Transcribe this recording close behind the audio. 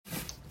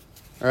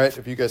All right,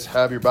 if you guys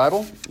have your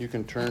Bible, you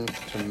can turn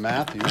to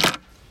Matthew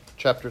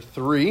chapter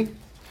 3,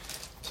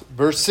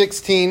 verse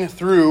 16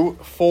 through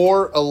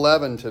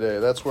 4:11 today.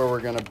 That's where we're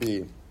going to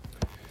be.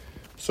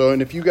 So,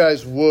 and if you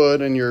guys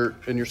would, in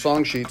your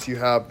song sheets, you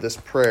have this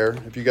prayer.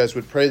 If you guys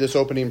would pray this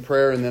opening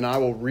prayer, and then I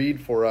will read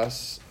for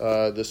us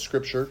the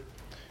scripture,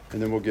 and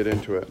then we'll get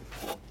into it.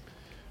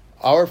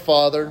 Our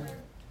Father,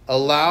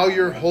 allow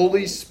your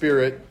Holy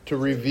Spirit to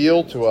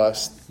reveal to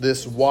us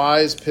this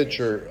wise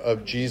picture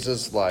of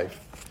Jesus' life.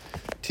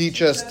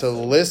 Teach us to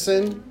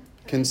listen,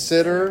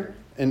 consider,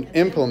 and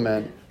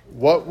implement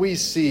what we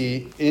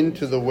see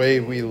into the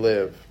way we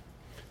live.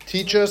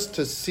 Teach us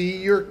to see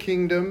your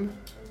kingdom,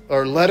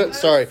 let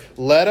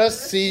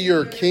us see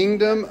your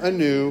kingdom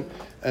anew,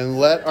 and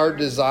let our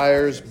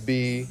desires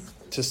be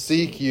to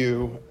seek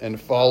you and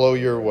follow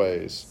your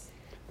ways.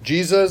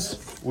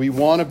 Jesus, we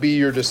want to be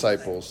your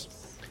disciples.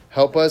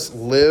 Help us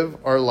live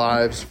our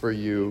lives for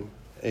you.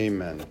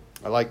 Amen.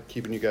 I like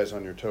keeping you guys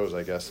on your toes,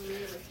 I guess.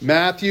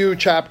 Matthew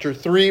chapter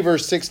 3,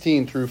 verse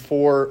 16 through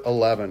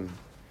 4:11.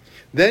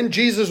 Then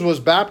Jesus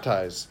was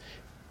baptized.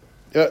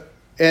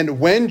 And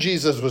when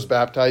Jesus was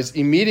baptized,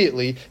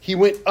 immediately he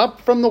went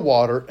up from the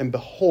water, and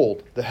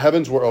behold, the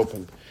heavens were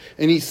opened.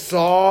 And he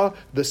saw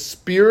the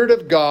Spirit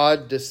of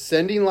God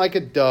descending like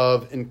a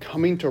dove and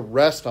coming to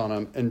rest on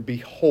him. And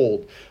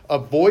behold, a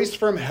voice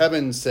from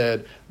heaven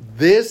said,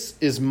 "This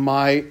is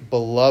my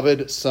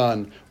beloved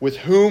Son, with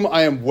whom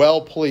I am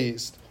well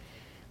pleased."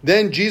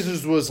 Then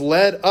Jesus was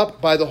led up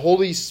by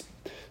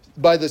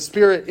the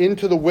Spirit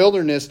into the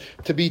wilderness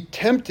to be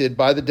tempted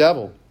by the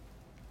devil.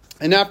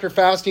 And after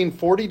fasting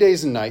 40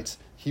 days and nights,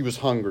 he was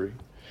hungry.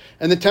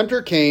 And the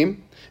tempter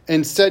came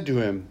and said to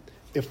him,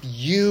 "If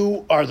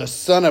you are the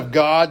Son of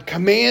God,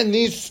 command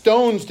these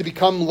stones to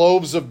become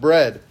loaves of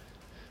bread."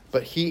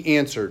 But he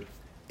answered,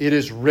 "It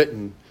is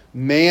written,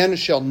 man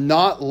shall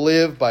not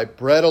live by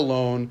bread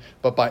alone,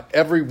 but by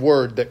every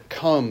word that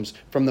comes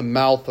from the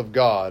mouth of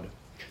God."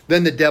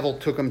 Then the devil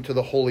took him to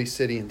the holy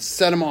city and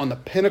set him on the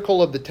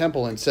pinnacle of the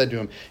temple and said to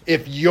him,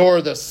 "If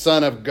you're the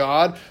Son of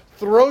God,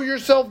 throw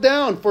yourself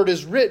down, for it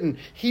is written,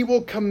 he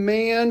will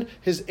command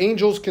his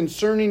angels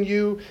concerning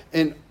you,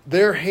 and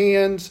their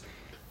hands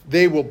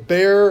they will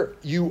bear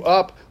you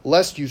up,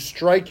 lest you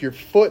strike your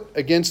foot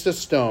against a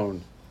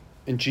stone."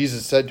 And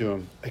Jesus said to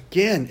him,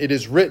 "Again it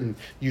is written,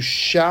 you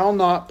shall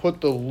not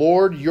put the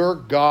Lord your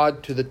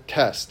God to the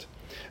test."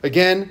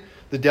 Again,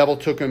 the devil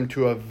took him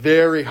to a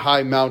very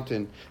high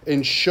mountain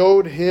and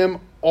showed him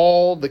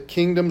all the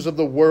kingdoms of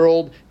the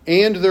world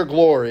and their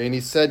glory. And he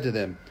said to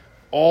them,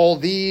 "All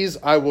these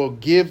I will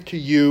give to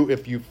you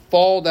if you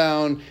fall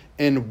down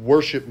and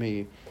worship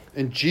me."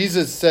 And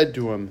Jesus said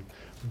to him,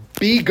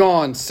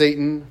 "Begone,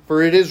 Satan,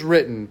 for it is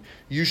written,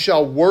 you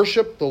shall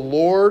worship the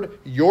Lord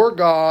your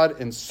God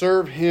and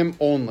serve him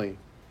only."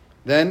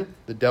 Then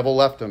the devil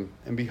left him,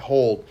 and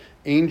behold,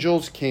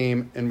 angels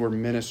came and were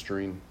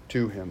ministering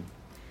to him.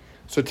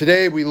 So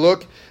today we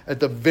look at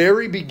the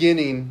very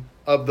beginning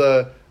of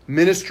the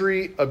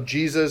ministry of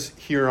Jesus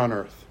here on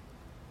earth.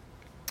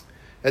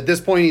 At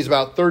this point, he's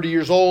about 30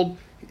 years old.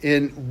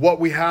 In what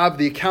we have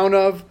the account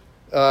of,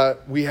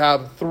 we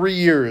have 3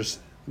 years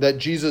that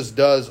Jesus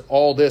does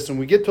all this. And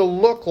we get to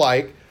look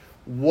like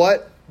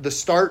what the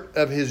start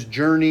of his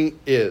journey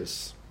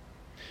is.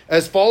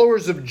 As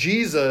followers of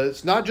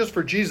Jesus, not just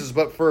for Jesus,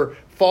 but for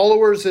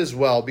followers as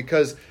well,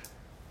 because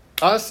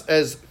us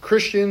as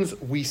Christians,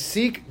 we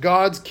seek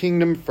God's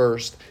kingdom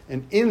first.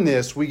 And in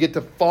this, we get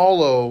to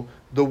follow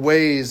the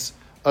ways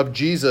of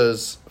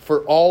Jesus for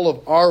all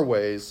of our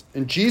ways.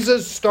 And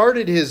Jesus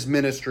started his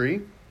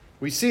ministry,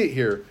 we see it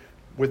here,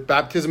 with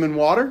baptism in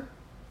water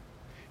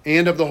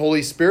and of the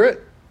Holy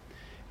Spirit.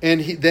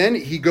 And then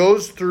he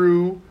goes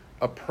through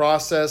a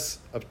process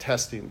of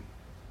testing.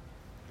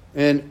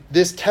 And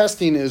this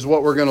testing is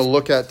what we're going to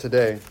look at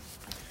today.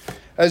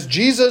 As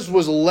Jesus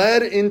was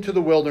led into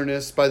the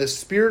wilderness by the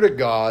Spirit of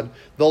God,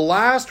 the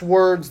last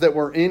words that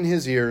were in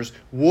his ears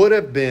would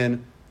have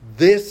been,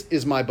 "This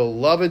is my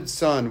beloved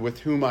Son with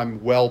whom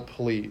I'm well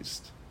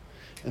pleased."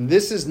 And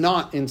this is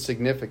not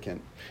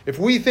insignificant. If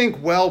we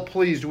think well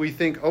pleased, we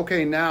think,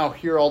 okay, now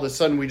here all of a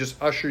sudden we just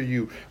usher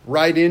you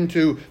right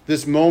into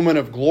this moment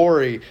of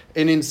glory.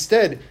 And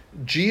instead,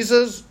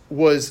 Jesus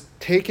was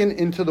taken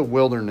into the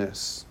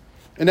wilderness.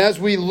 And as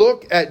we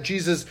look at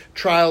Jesus'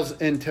 trials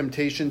and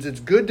temptations, it's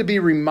good to be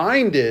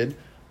reminded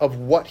of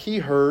what he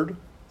heard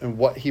and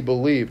what he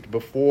believed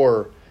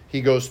before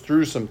he goes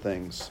through some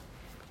things.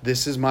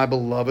 This is my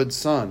beloved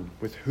Son,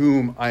 with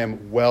whom I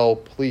am well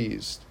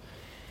pleased.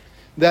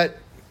 That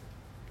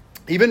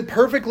even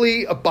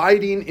perfectly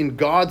abiding in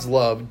God's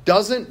love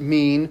doesn't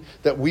mean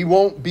that we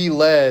won't be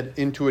led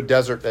into a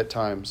desert at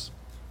times.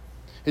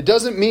 It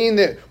doesn't mean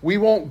that we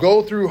won't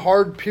go through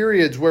hard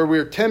periods where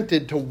we're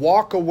tempted to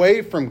walk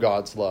away from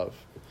God's love.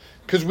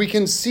 Because we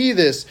can see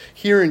this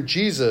here in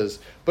Jesus.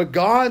 But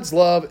God's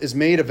love is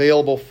made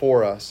available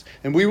for us.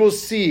 And we will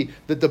see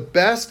that the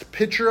best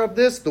picture of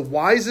this, the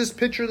wisest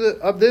picture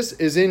of this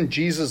is in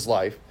Jesus'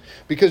 life.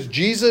 Because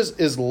Jesus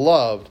is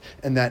loved,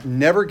 and that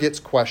never gets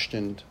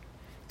questioned.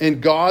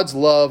 And God's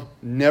love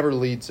never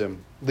leaves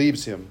him.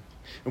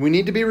 And we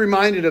need to be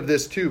reminded of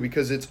this too,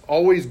 because it's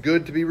always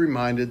good to be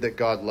reminded that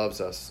God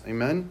loves us.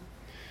 Amen?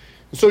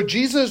 So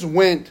Jesus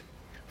went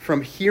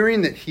from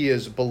hearing that he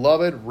is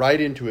beloved right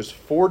into his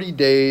 40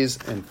 days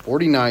and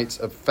 40 nights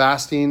of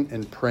fasting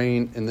and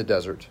praying in the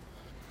desert.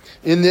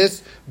 In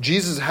this,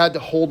 Jesus had to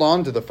hold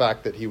on to the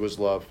fact that he was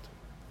loved.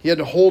 He had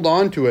to hold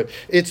on to it.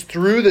 It's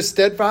through the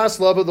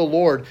steadfast love of the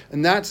Lord.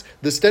 And that's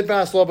the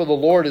steadfast love of the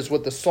Lord is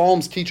what the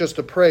Psalms teach us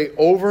to pray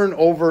over and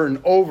over and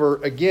over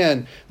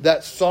again,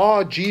 that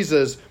saw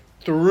Jesus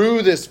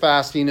through this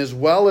fasting as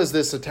well as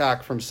this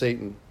attack from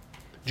Satan.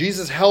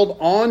 Jesus held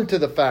on to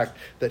the fact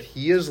that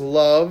he is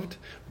loved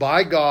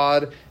by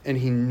God, and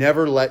he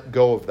never let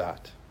go of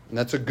that. And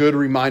that's a good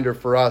reminder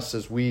for us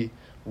as we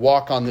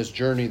walk on this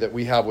journey that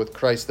we have with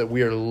Christ, that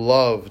we are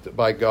loved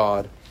by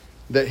God,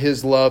 that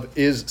his love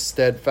is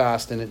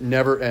steadfast and it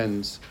never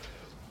ends.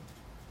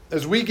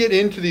 As we get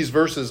into these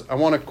verses, I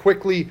want to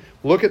quickly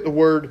look at the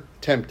word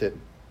tempted,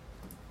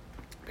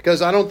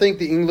 because I don't think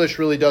the English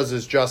really does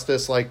this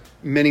justice like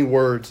many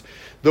words.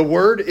 The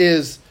word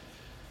is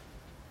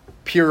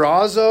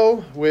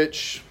pirazo,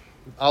 which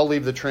I'll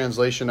leave the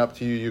translation up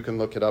to you. You can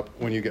look it up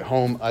when you get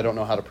home. I don't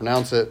know how to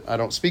pronounce it. I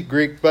don't speak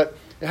Greek, but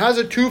it has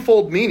a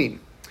twofold meaning.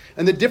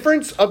 And the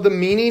difference of the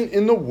meaning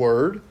in the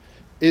word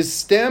is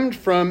stemmed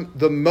from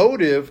the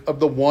motive of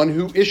the one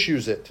who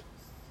issues it.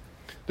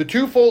 The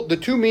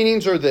two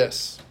meanings are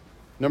this.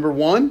 Number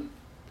one,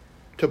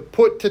 to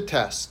put to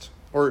test,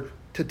 or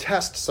to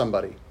test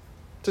somebody,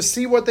 to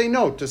see what they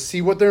know, to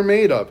see what they're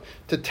made of,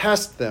 to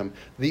test them.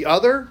 The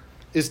other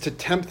is to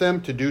tempt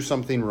them to do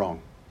something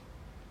wrong.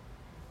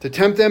 To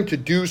tempt them to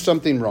do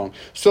something wrong.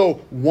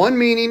 So one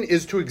meaning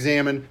is to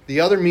examine, the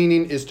other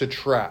meaning is to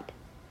trap.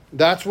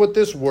 That's what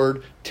this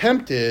word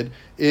tempted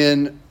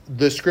in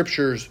the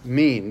scriptures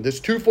mean.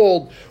 This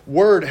twofold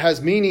word has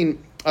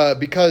meaning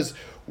because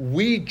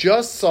we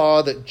just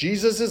saw that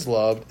Jesus is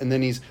loved, and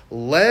then he's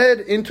led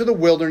into the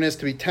wilderness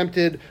to be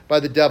tempted by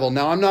the devil.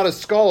 Now, I'm not a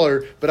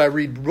scholar, but I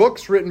read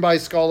books written by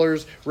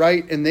scholars,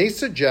 right? And they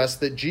suggest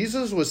that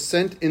Jesus was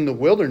sent in the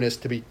wilderness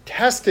to be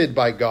tested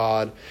by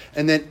God,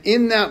 and then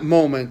in that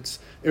moment,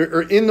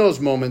 or in those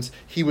moments,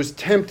 he was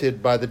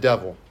tempted by the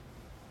devil.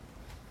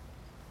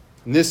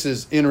 And this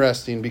is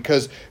interesting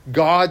because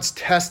God's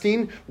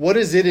testing, what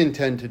does it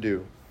intend to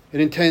do?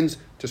 It intends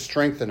to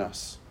strengthen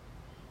us.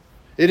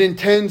 It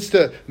intends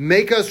to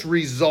make us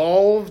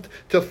resolved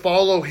to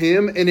follow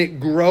him, and it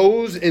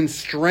grows and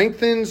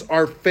strengthens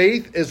our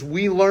faith as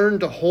we learn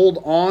to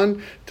hold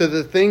on to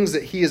the things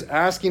that he is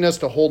asking us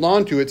to hold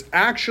on to. It's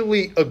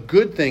actually a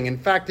good thing. In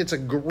fact, it's a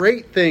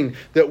great thing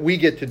that we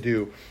get to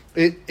do.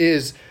 It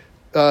is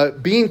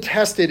being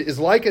tested is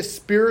like a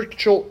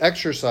spiritual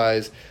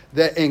exercise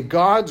that in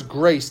God's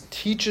grace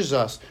teaches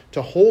us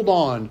to hold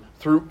on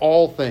through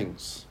all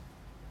things.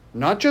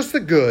 Not just the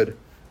good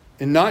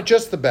and not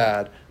just the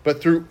bad, but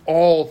through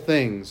all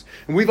things.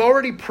 And we've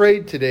already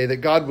prayed today that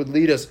God would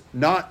lead us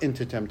not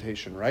into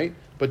temptation, right?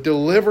 But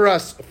deliver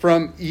us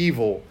from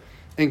evil.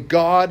 And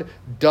God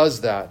does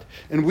that.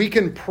 And we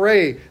can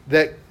pray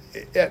that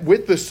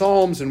with the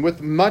Psalms and with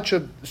much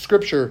of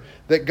Scripture,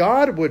 that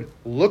God would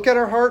look at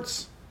our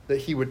hearts,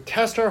 that he would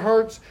test our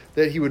hearts,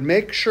 that he would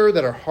make sure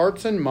that our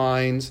hearts and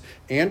minds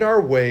and our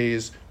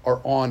ways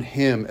are on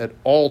him at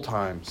all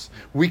times.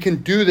 We can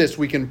do this.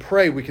 We can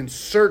pray. We can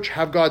search,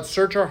 have God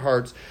search our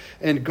hearts.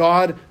 And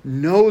God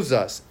knows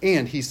us.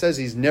 And he says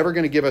he's never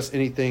going to give us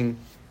anything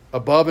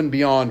above and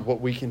beyond what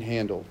we can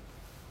handle.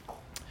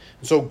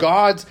 So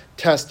God's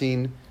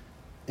testing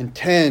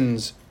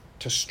intends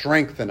to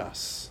strengthen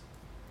us,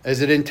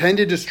 as it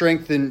intended to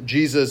strengthen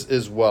Jesus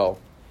as well.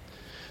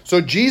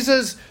 So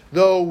Jesus,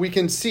 though, we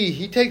can see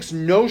he takes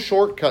no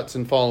shortcuts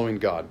in following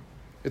God.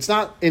 It's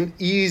not an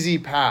easy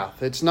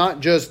path. It's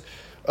not just,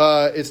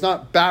 it's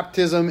not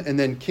baptism and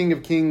then King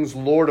of Kings,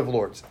 Lord of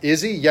Lords.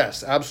 Is he?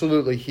 Yes,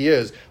 absolutely he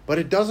is. But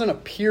it doesn't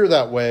appear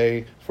that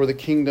way for the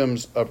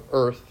kingdoms of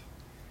earth.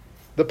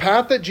 The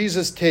path that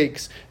Jesus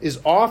takes is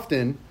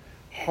often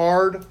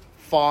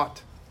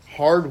hard-fought,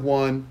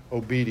 hard-won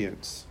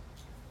obedience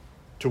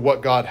to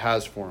what God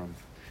has for him.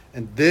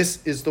 And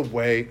this is the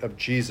way of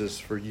Jesus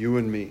for you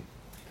and me.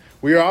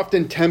 We are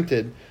often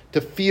tempted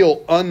to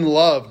feel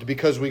unloved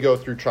because we go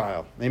through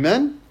trial.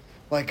 Amen?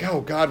 Like,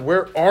 oh God,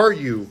 where are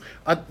you?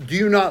 Do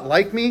you not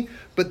like me?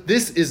 But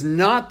this is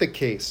not the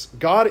case.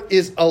 God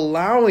is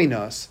allowing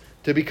us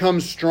to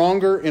become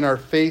stronger in our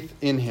faith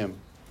in him.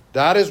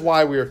 That is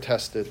why we are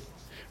tested.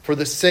 For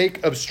the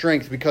sake of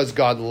strength, because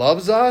God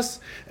loves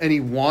us and he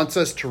wants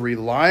us to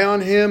rely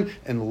on him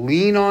and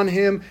lean on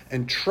him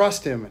and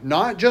trust him.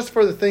 Not just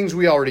for the things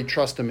we already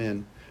trust him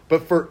in,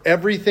 but for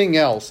everything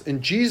else.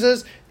 And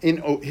Jesus,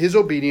 in his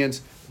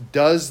obedience,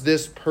 does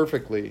this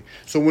perfectly.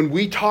 So when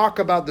we talk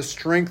about the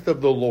strength of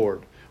the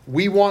Lord,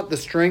 we want the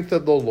strength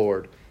of the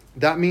Lord.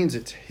 That means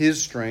it's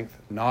his strength,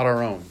 not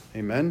our own.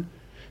 Amen?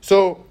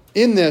 So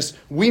in this,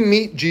 we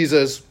meet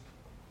Jesus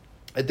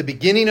at the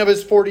beginning of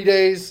his 40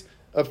 days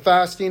of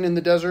fasting in the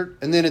desert,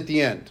 and then at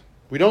the end.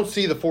 We don't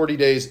see the 40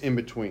 days in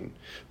between.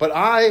 But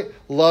I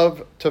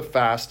love to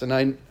fast,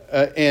 and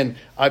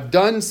I've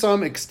done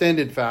some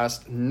extended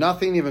fast,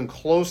 nothing even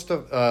close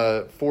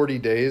to 40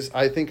 days.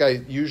 I think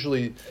I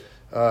usually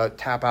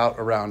tap out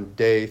around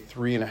day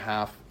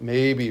 3.5,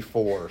 maybe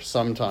 4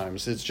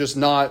 sometimes. It's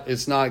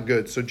not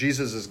good. So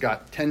Jesus has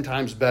got 10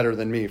 times better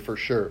than me for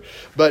sure.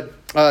 But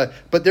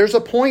there's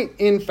a point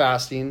in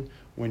fasting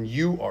when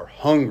you are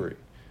hungry.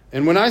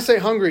 And when I say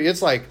hungry,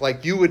 it's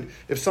like you would,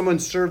 if someone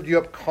served you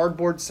up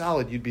cardboard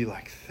salad, you'd be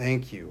like,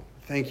 thank you.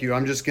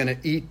 I'm just going to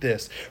eat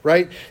this,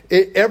 right?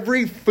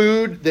 Every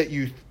food that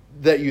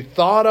you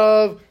thought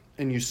of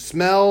and you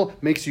smell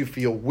makes you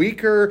feel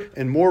weaker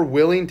and more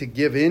willing to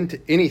give in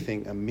to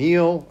anything, a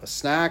meal, a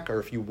snack, or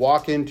if you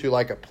walk into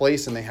like a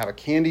place and they have a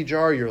candy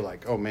jar, you're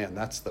like, oh man,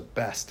 that's the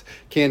best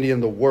candy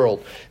in the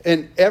world.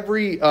 And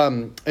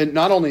and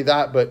not only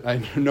that, but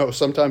I know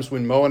sometimes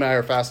when Mo and I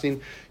are fasting,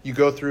 you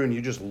go through and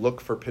you just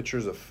look for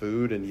pictures of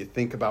food and you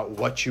think about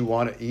what you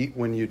want to eat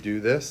when you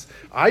do this.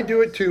 I do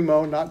it too,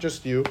 Mo, not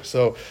just you.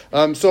 So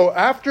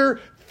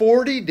after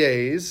 40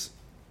 days,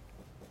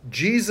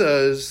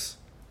 Jesus,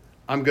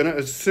 I'm going to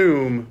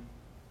assume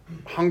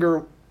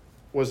hunger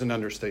was an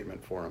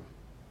understatement for him.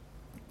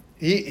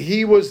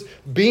 He was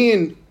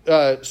being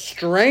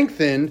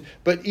strengthened,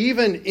 but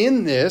even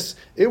in this,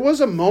 it was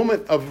a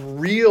moment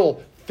of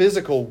real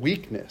physical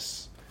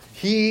weakness.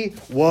 He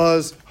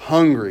was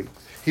hungry.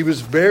 He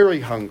was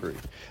very hungry.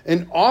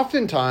 And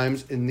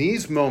oftentimes in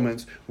these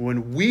moments,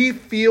 when we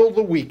feel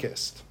the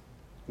weakest,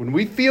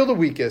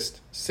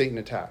 Satan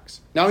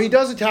attacks. Now, he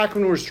does attack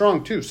when we're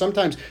strong too.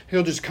 Sometimes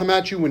he'll just come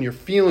at you when you're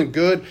feeling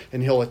good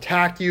and he'll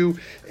attack you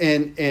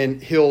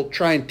and he'll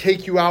try and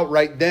take you out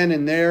right then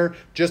and there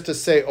just to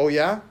say, oh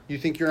yeah, you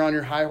think you're on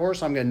your high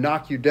horse? I'm going to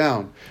knock you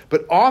down.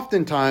 But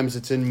oftentimes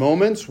it's in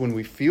moments when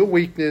we feel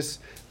weakness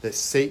that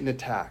Satan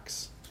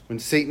attacks, when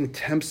Satan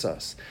tempts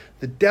us.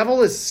 The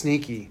devil is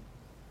sneaky.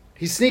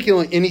 He's sneaky,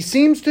 and he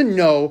seems to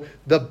know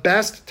the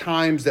best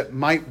times that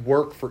might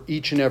work for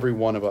each and every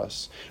one of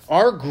us.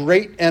 Our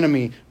great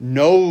enemy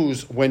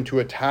knows when to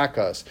attack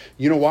us.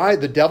 You know why?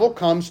 The devil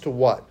comes to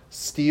what?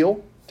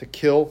 Steal, to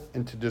kill,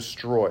 and to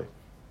destroy.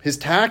 His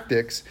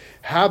tactics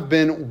have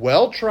been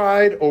well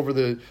tried over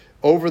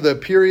the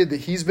period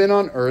that he's been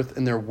on earth,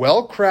 and they're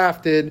well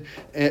crafted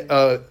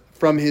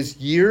from his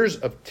years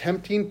of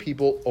tempting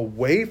people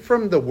away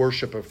from the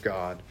worship of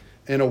God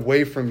and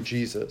away from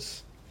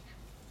Jesus.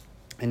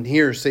 And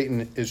here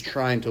Satan is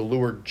trying to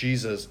lure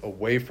Jesus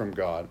away from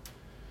God.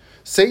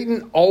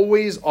 Satan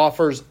always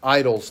offers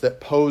idols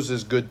that pose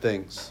as good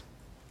things.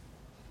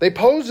 They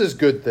pose as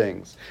good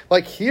things.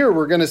 Like here,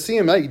 we're going to see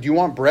him. Hey, do you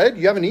want bread?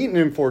 You haven't eaten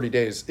in 40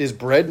 days. Is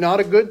bread not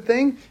a good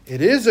thing?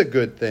 It is a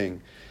good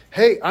thing.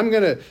 Hey, I'm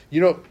going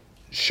to,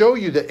 show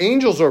you that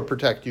angels will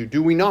protect you.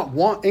 Do we not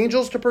want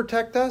angels to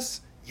protect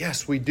us?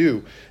 Yes, we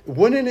do.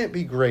 Wouldn't it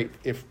be great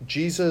if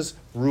Jesus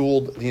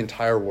ruled the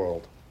entire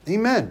world?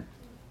 Amen.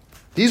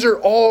 These are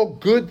all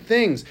good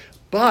things.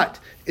 But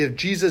if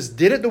Jesus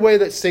did it the way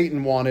that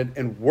Satan wanted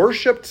and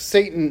worshiped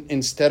Satan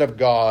instead of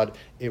God,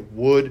 it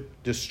would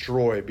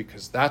destroy,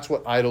 because that's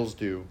what idols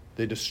do.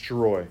 They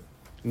destroy.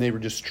 And they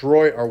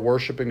destroy our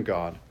worship in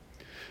God.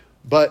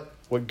 But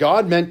what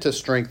God meant to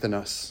strengthen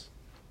us,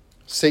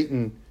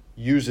 Satan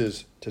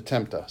uses to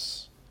tempt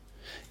us.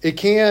 It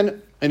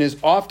can and is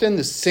often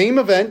the same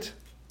event,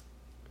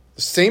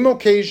 the same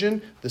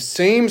occasion, the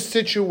same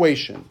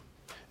situation.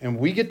 And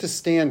we get to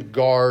stand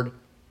guard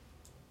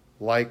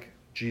like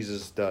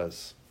Jesus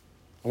does.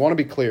 I want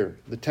to be clear.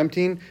 The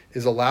tempting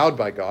is allowed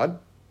by God,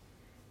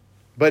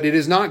 but it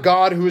is not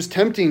God who is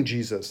tempting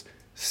Jesus.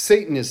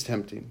 Satan is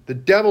tempting. The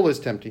devil is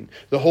tempting.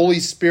 The Holy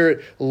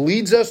Spirit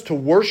leads us to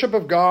worship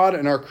of God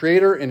and our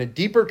Creator and a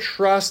deeper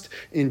trust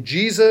in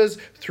Jesus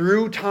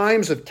through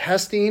times of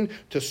testing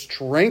to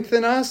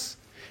strengthen us.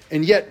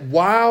 And yet,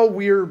 while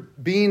we're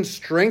being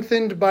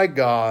strengthened by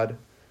God,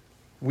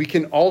 we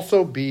can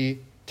also be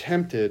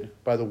tempted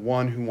by the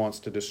one who wants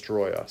to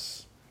destroy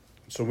us.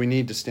 So we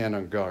need to stand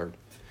on guard.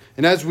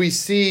 And as we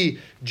see,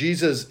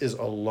 Jesus is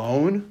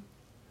alone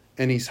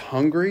and he's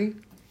hungry,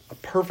 a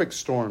perfect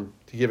storm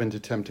to give into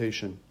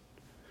temptation.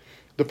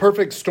 The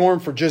perfect storm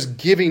for just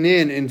giving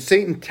in. And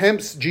Satan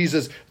tempts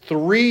Jesus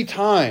 3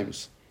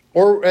 times,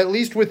 or at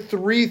least with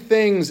 3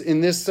 things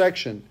in this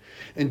section.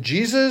 And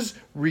Jesus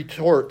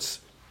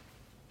retorts.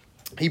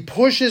 He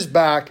pushes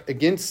back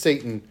against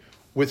Satan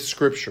with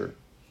Scripture,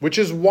 which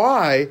is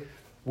why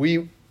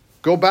we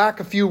go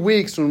back a few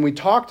weeks when we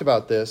talked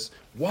about this,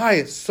 why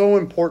it's so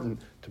important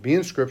to be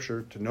in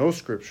Scripture, to know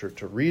Scripture,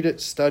 to read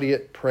it, study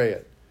it, pray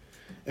it.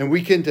 And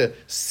we can to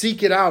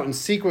seek it out and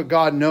seek what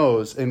God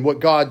knows and what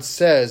God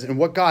says and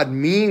what God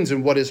means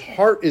and what his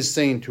heart is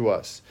saying to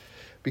us.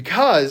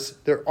 Because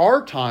there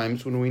are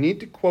times when we need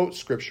to quote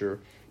Scripture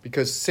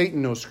because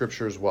Satan knows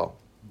Scripture as well.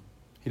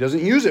 He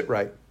doesn't use it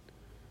right.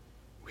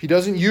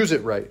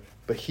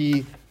 But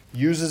he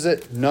uses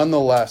it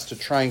nonetheless to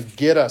try and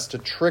get us, to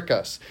trick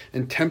us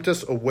and tempt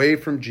us away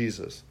from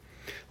Jesus.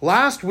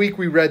 Last week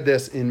we read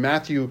this in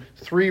Matthew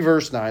 3,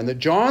 verse 9, that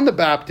John the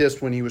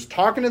Baptist, when he was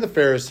talking to the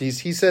Pharisees,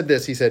 he said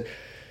this. He said,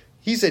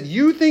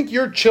 you think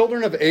you're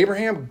children of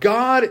Abraham?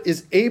 God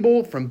is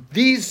able from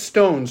these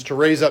stones to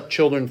raise up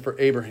children for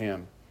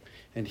Abraham.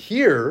 And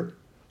here,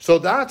 so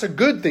that's a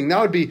good thing.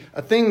 That would be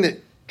a thing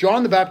that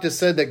John the Baptist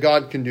said that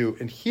God can do.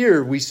 And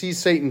here we see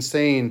Satan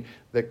saying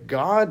that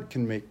God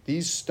can make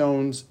these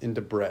stones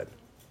into bread,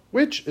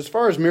 which, as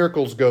far as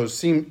miracles goes,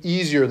 seem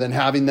easier than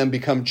having them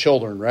become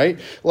children, right?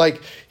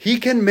 Like, he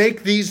can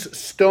make these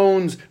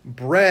stones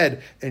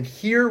bread. And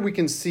here we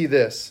can see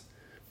this,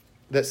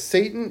 that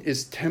Satan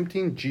is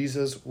tempting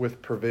Jesus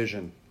with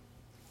provision.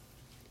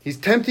 He's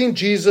tempting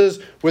Jesus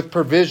with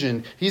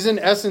provision. He's in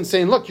essence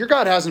saying, look, your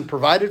God hasn't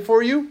provided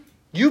for you.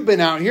 You've been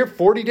out here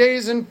 40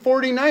 days and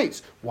 40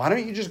 nights. Why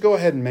don't you just go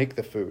ahead and make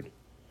the food?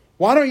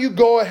 Why don't you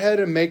go ahead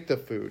and make the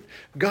food?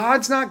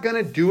 God's not going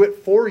to do it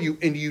for you,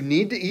 and you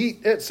need to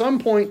eat at some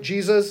point,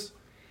 Jesus.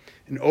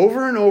 And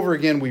over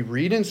again, we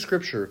read in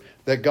Scripture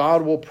that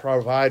God will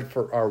provide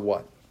for our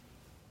what?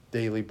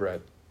 Daily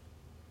bread.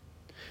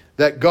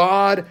 That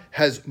God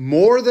has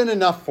more than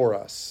enough for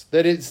us.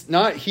 That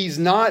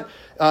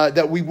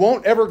that we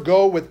won't ever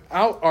go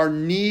without our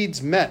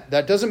needs met.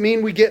 That doesn't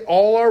mean we get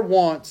all our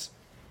wants,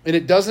 and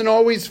it doesn't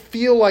always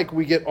feel like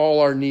we get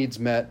all our needs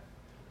met.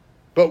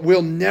 But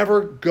we'll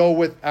never go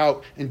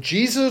without. And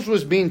Jesus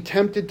was being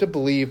tempted to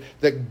believe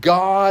that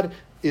God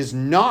is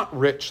not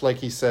rich like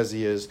he says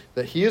he is,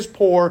 that he is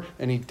poor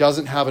and he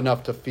doesn't have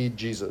enough to feed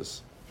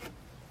Jesus.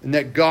 And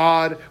that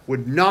God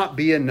would not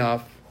be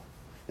enough,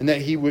 and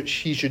that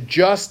he should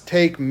just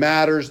take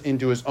matters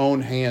into his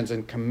own hands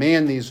and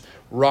command these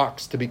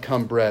rocks to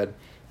become bread.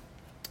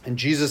 And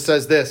Jesus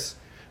says this,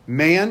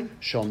 man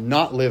shall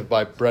not live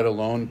by bread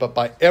alone, but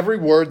by every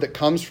word that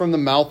comes from the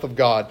mouth of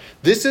God.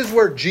 This is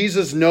where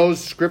Jesus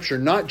knows Scripture,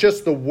 not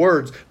just the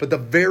words, but the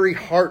very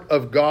heart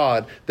of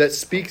God that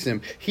speaks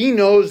him. He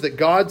knows that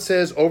God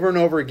says over and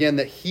over again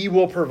that he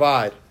will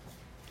provide.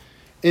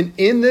 And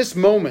in this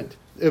moment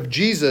of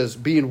Jesus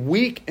being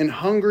weak and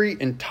hungry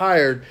and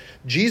tired,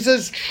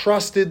 Jesus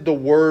trusted the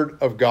word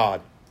of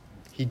God.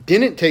 He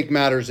didn't take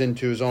matters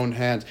into his own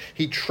hands.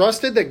 He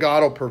trusted that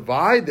God will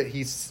provide, that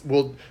he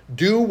will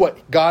do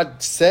what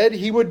God said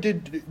he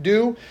would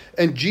do.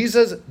 And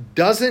Jesus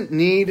doesn't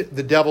need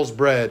the devil's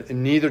bread,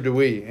 and neither do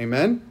we.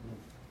 Amen?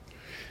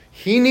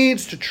 He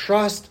needs to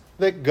trust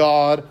that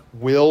God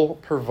will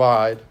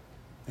provide,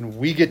 and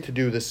we get to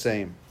do the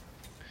same.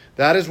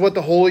 That is what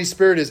the Holy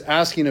Spirit is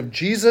asking of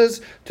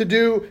Jesus to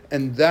do,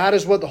 and that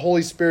is what the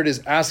Holy Spirit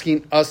is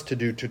asking us to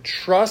do, to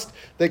trust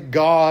that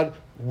God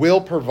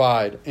will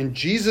provide. And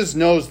Jesus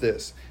knows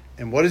this.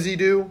 And what does he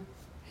do?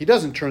 He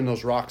doesn't turn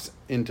those rocks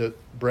into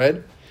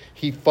bread.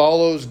 He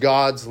follows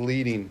God's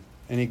leading,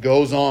 and he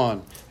goes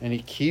on, and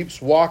he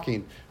keeps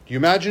walking. Do you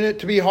imagine it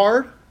to be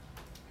hard?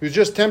 He was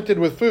just tempted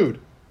with food.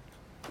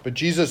 But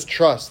Jesus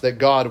trusts that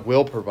God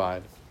will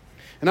provide.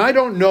 And I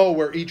don't know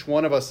where each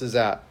one of us is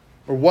at,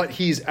 or what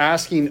he's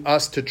asking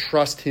us to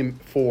trust him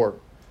for.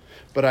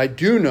 But I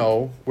do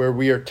know where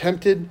we are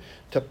tempted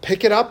to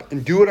pick it up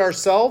and do it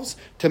ourselves,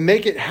 to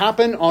make it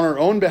happen on our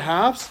own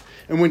behalfs.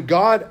 And when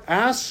God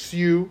asks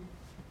you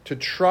to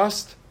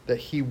trust that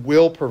he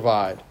will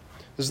provide.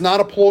 This is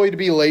not a ploy to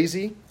be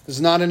lazy. This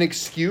is not an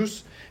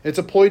excuse. It's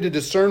a ploy to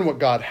discern what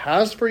God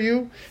has for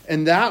you.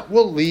 And that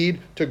will lead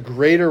to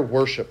greater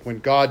worship when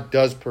God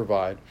does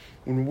provide.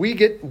 When we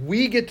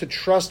get to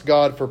trust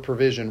God for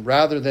provision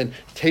rather than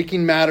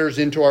taking matters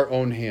into our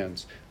own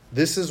hands.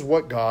 This is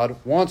what God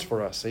wants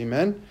for us.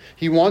 Amen?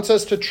 He wants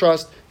us to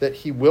trust that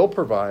he will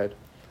provide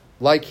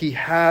like he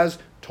has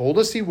told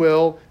us he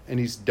will, and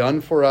he's done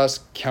for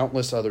us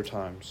countless other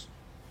times.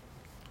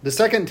 The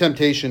second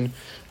temptation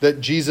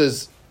that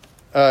Jesus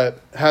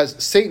has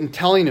Satan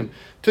telling him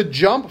to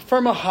jump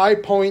from a high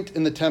point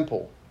in the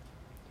temple.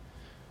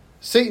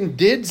 Satan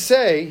did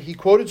say, he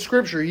quoted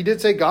Scripture, he did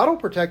say, God will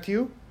protect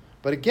you.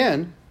 But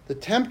again, the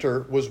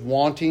tempter was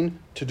wanting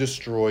to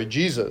destroy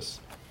Jesus.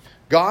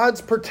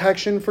 God's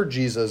protection for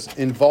Jesus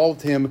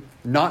involved him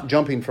not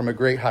jumping from a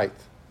great height.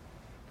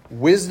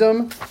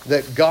 Wisdom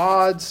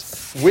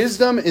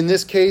in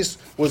this case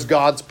was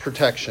God's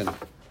protection.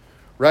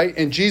 Right?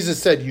 And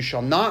Jesus said, you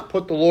shall not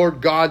put the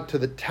Lord God to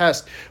the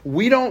test.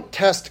 We don't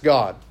test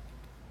God.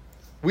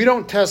 We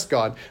don't test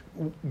God.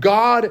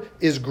 God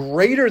is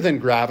greater than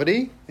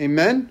gravity.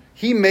 Amen?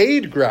 He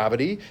made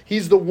gravity.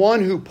 He's the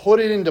one who put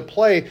it into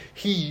play.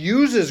 He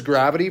uses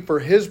gravity for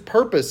his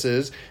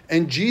purposes,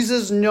 and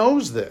Jesus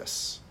knows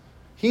this.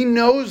 He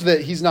knows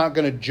that he's not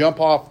going to jump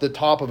off the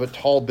top of a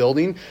tall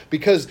building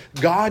because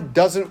God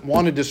doesn't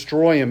want to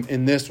destroy him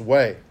in this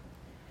way.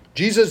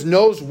 Jesus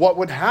knows what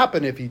would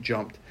happen if he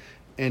jumped.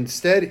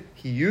 Instead,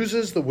 he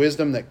uses the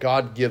wisdom that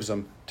God gives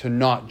him to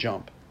not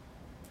jump.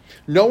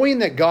 Knowing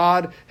that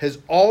God has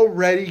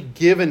already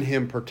given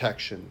him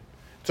protection.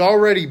 It's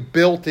already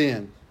built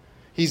in.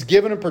 He's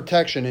given him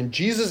protection. And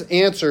Jesus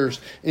answers,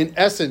 in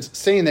essence,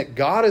 saying that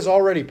God has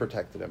already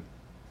protected him.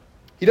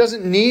 He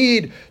doesn't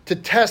need to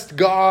test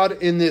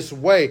God in this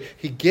way.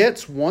 He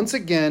gets, once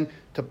again,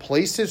 to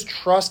place his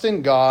trust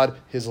in God,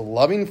 his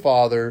loving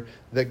Father,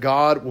 that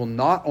God will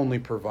not only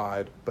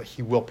provide, but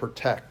he will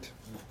protect.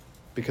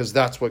 Because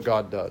that's what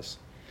God does.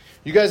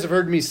 You guys have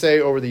heard me say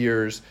over the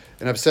years,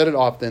 and I've said it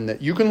often,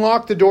 that you can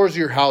lock the doors of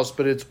your house,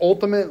 but it's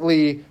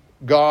ultimately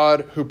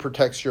God who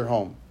protects your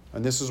home.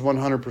 And this is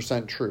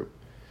 100% true.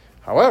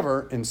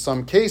 However, in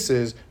some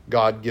cases,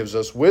 God gives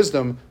us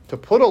wisdom to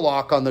put a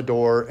lock on the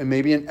door and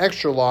maybe an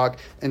extra lock.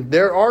 And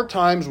there are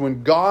times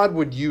when God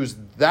would use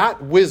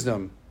that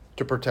wisdom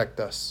to protect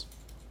us.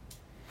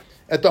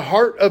 At the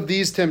heart of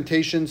these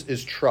temptations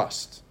is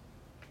trust.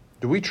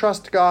 Do we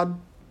trust God?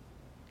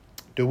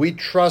 Do we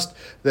trust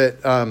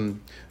that,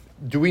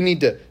 do we need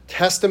to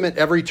test him at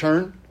every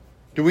turn?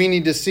 Do we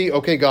need to see,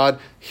 okay, God,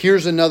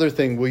 here's another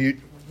thing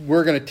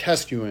we're going to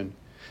test you in.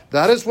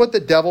 That is what the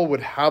devil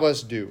would have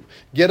us do.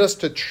 Get us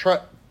to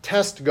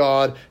test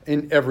God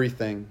in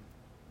everything.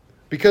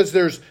 Because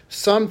there's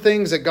some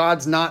things that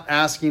God's not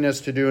asking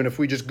us to do. And if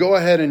we just go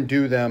ahead and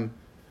do them,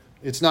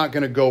 it's not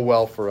going to go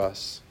well for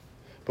us.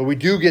 But we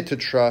do get to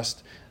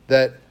trust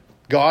that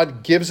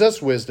God gives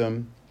us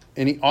wisdom.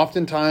 And he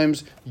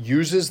oftentimes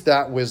uses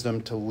that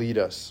wisdom to lead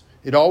us.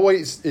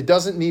 It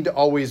doesn't need to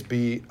always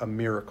be a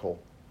miracle,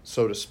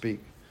 so to speak.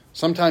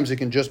 Sometimes it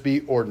can just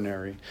be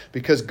ordinary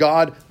because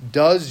God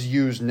does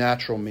use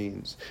natural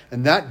means.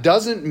 And that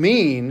doesn't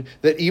mean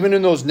that even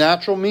in those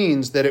natural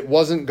means that it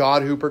wasn't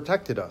God who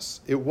protected us.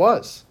 It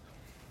was.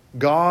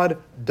 God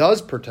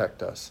does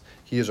protect us.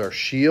 He is our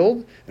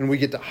shield and we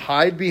get to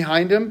hide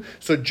behind him.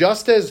 So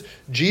just as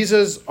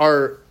Jesus is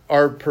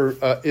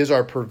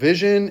our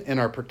provision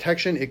and our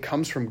protection, it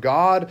comes from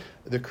God,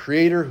 the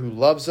Creator who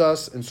loves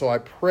us. And so I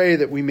pray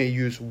that we may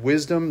use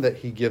wisdom that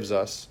he gives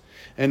us.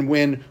 And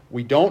when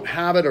we don't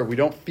have it or we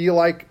don't feel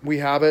like we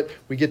have it,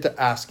 we get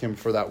to ask him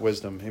for that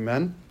wisdom.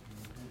 Amen?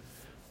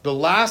 The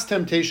last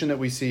temptation that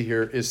we see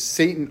here is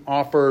Satan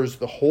offers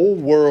the whole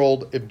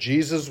world if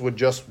Jesus would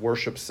just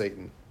worship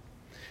Satan.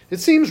 It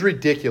seems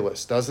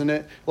ridiculous, doesn't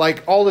it?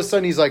 Like all of a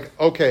sudden he's like,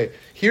 okay,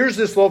 here's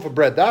this loaf of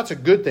bread. That's a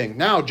good thing.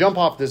 Now jump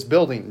off this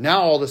building.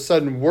 Now all of a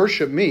sudden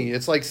worship me.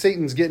 It's like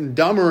Satan's getting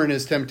dumber in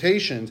his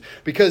temptations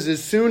because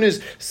as soon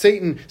as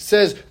Satan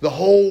says the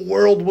whole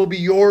world will be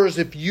yours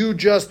if you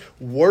just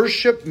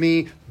worship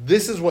me,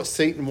 this is what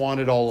Satan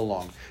wanted all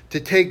along. To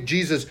take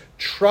Jesus'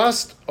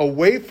 trust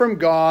away from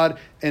God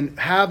and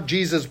have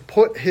Jesus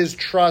put his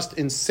trust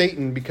in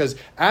Satan because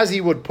as he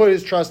would put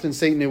his trust in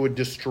Satan, it would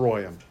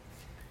destroy him.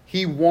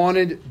 He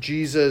wanted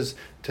Jesus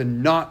to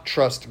not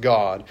trust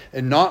God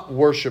and not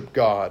worship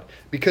God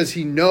because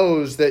he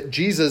knows that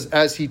Jesus,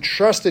 as he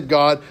trusted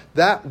God,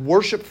 that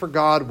worship for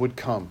God would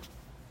come.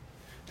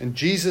 And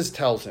Jesus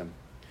tells him,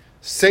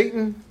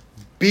 Satan,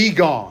 be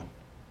gone.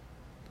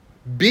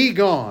 Be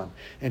gone.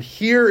 And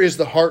here is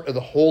the heart of the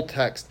whole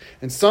text.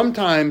 And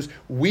sometimes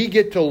we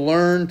get to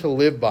learn to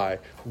live by.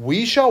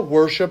 We shall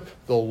worship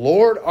the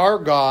Lord our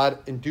God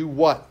and do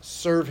what?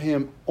 Serve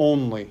him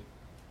only.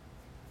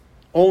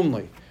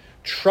 Only.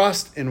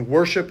 Trust and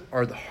worship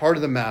are the heart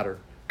of the matter.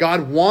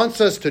 God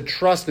wants us to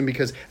trust him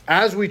because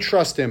as we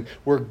trust him,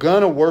 we're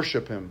going to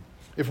worship him.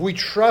 If we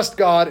trust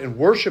God and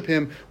worship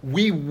him,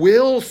 we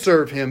will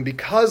serve him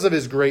because of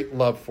his great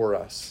love for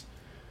us.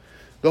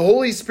 The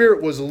Holy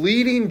Spirit was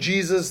leading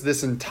Jesus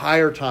this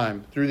entire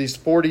time through these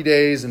 40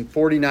 days and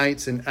 40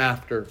 nights and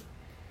after.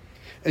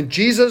 And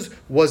Jesus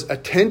was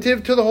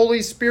attentive to the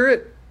Holy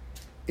Spirit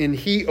and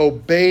he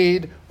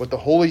obeyed what the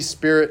Holy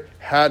Spirit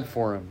had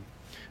for him.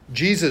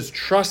 Jesus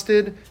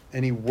trusted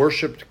and he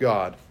worshiped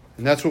God.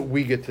 And that's what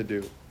we get to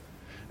do.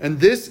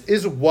 And this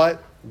is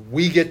what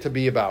we get to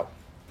be about.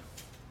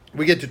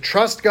 We get to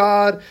trust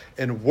God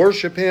and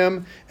worship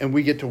him. And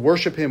we get to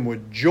worship him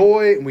with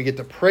joy. And we get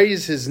to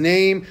praise his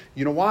name.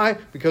 You know why?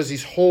 Because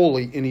he's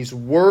holy and he's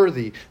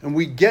worthy. And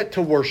we get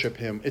to worship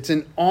him. It's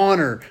an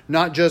honor,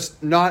 not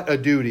a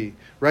duty,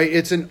 right?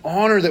 It's an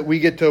honor that we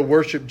get to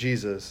worship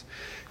Jesus.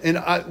 And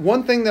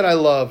one thing that I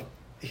love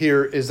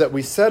here is that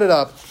we set it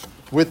up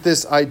with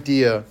this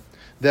idea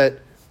that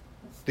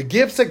the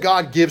gifts that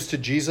God gives to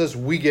Jesus,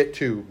 we get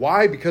too.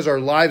 Why? Because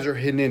our lives are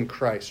hidden in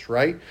Christ,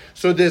 right?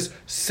 So this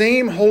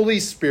same Holy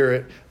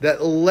Spirit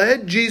that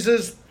led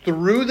Jesus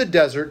through the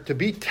desert to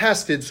be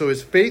tested so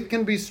his faith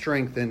can be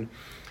strengthened,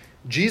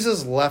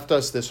 Jesus left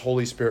us this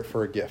Holy Spirit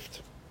for a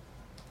gift.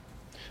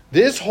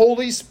 This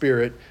Holy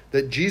Spirit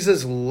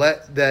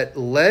that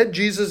led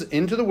Jesus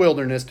into the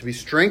wilderness to be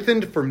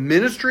strengthened for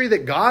ministry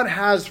that God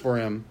has for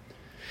him.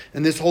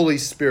 And this Holy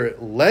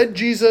Spirit led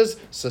Jesus,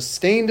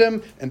 sustained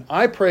him, and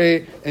I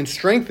pray, and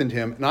strengthened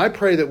him. And I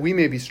pray that we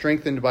may be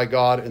strengthened by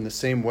God in the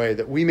same way,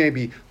 that we may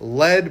be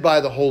led by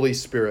the Holy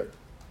Spirit.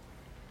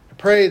 I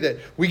pray that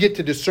we get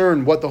to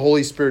discern what the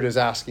Holy Spirit is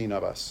asking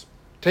of us.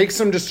 Take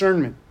some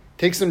discernment.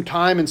 Take some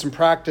time and some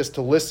practice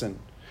to listen.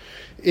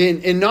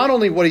 In not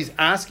only what he's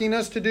asking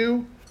us to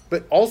do,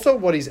 but also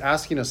what he's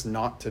asking us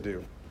not to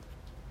do.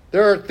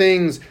 There are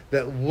things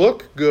that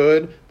look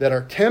good, that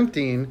are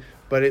tempting,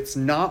 but it's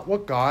not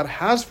what God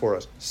has for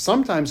us.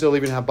 Sometimes they'll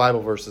even have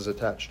Bible verses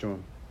attached to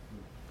them.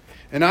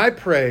 And I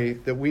pray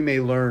that we may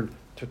learn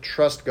to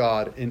trust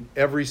God in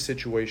every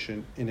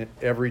situation, in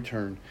every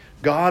turn.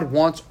 God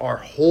wants our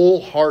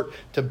whole heart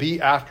to be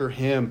after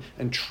him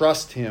and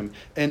trust him.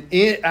 And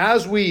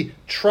as we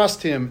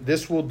trust him,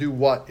 this will do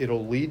what?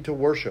 It'll lead to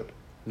worship.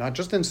 Not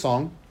just in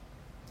song,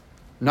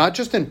 not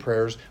just in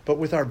prayers, but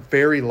with our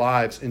very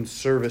lives in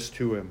service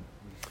to him.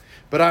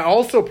 But I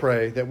also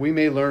pray that we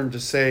may learn to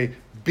say,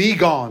 "Be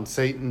gone,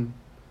 Satan.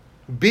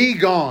 Be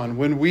gone,"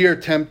 when we are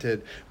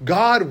tempted.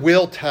 God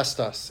will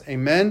test us.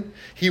 Amen?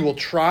 He will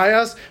try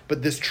us,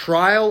 but this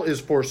trial is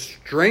for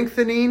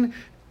strengthening,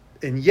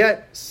 and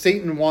yet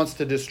Satan wants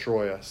to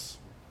destroy us.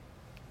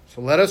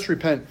 So let us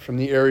repent from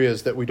the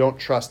areas that we don't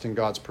trust in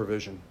God's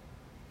provision.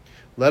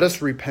 Let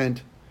us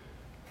repent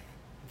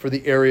for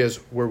the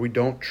areas where we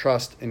don't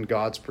trust in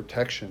God's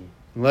protection.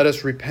 And let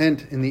us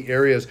repent in the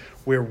areas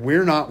where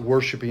we're not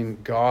worshiping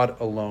God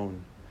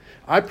alone.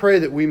 I pray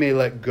that we may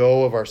let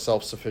go of our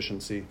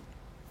self-sufficiency,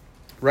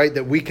 right?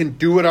 That we can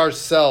do it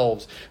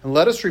ourselves. And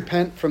let us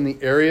repent from the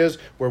areas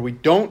where we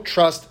don't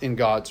trust in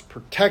God's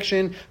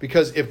protection,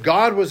 because if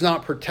God was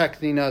not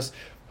protecting us,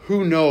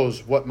 who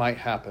knows what might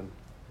happen?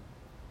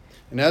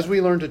 And as we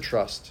learn to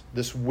trust,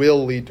 this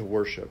will lead to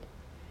worship.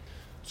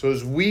 So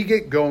as we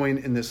get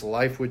going in this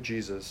life with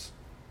Jesus,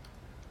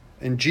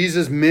 and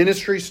Jesus'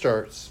 ministry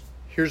starts,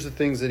 here's the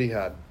things that he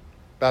had: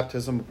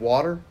 baptism of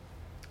water,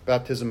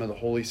 baptism of the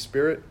Holy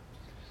Spirit,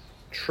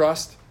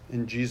 trust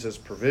in Jesus'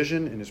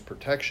 provision, in his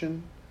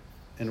protection,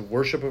 and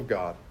worship of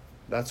God.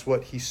 That's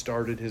what he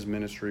started his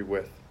ministry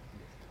with.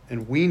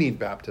 And we need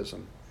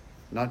baptism,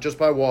 not just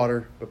by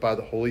water, but by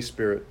the Holy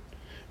Spirit.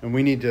 And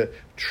we need to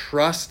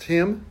trust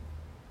him,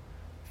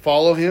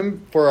 follow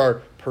him for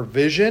our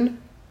provision,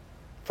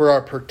 for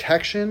our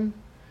protection,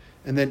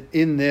 and then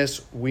in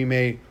this we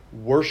may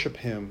worship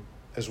him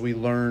as we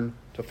learn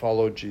to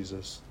follow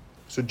Jesus.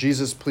 So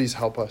Jesus, please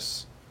help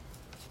us.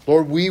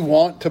 Lord, we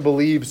want to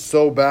believe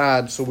so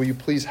bad, so will you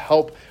please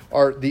help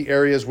the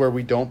areas where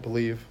we don't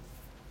believe.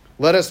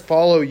 Let us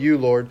follow you,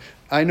 Lord.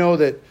 I know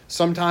that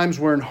sometimes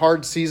we're in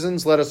hard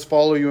seasons. Let us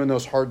follow you in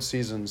those hard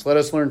seasons. Let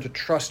us learn to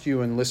trust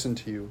you and listen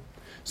to you.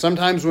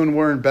 Sometimes when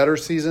we're in better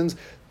seasons,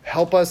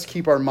 help us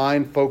keep our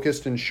mind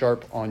focused and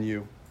sharp on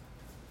you.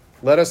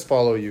 Let us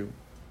follow you.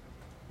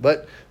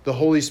 Let the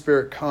Holy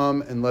Spirit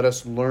come and let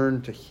us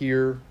learn to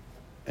hear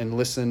and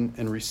listen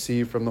and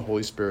receive from the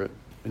Holy Spirit.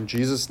 In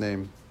Jesus'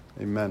 name,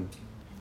 amen.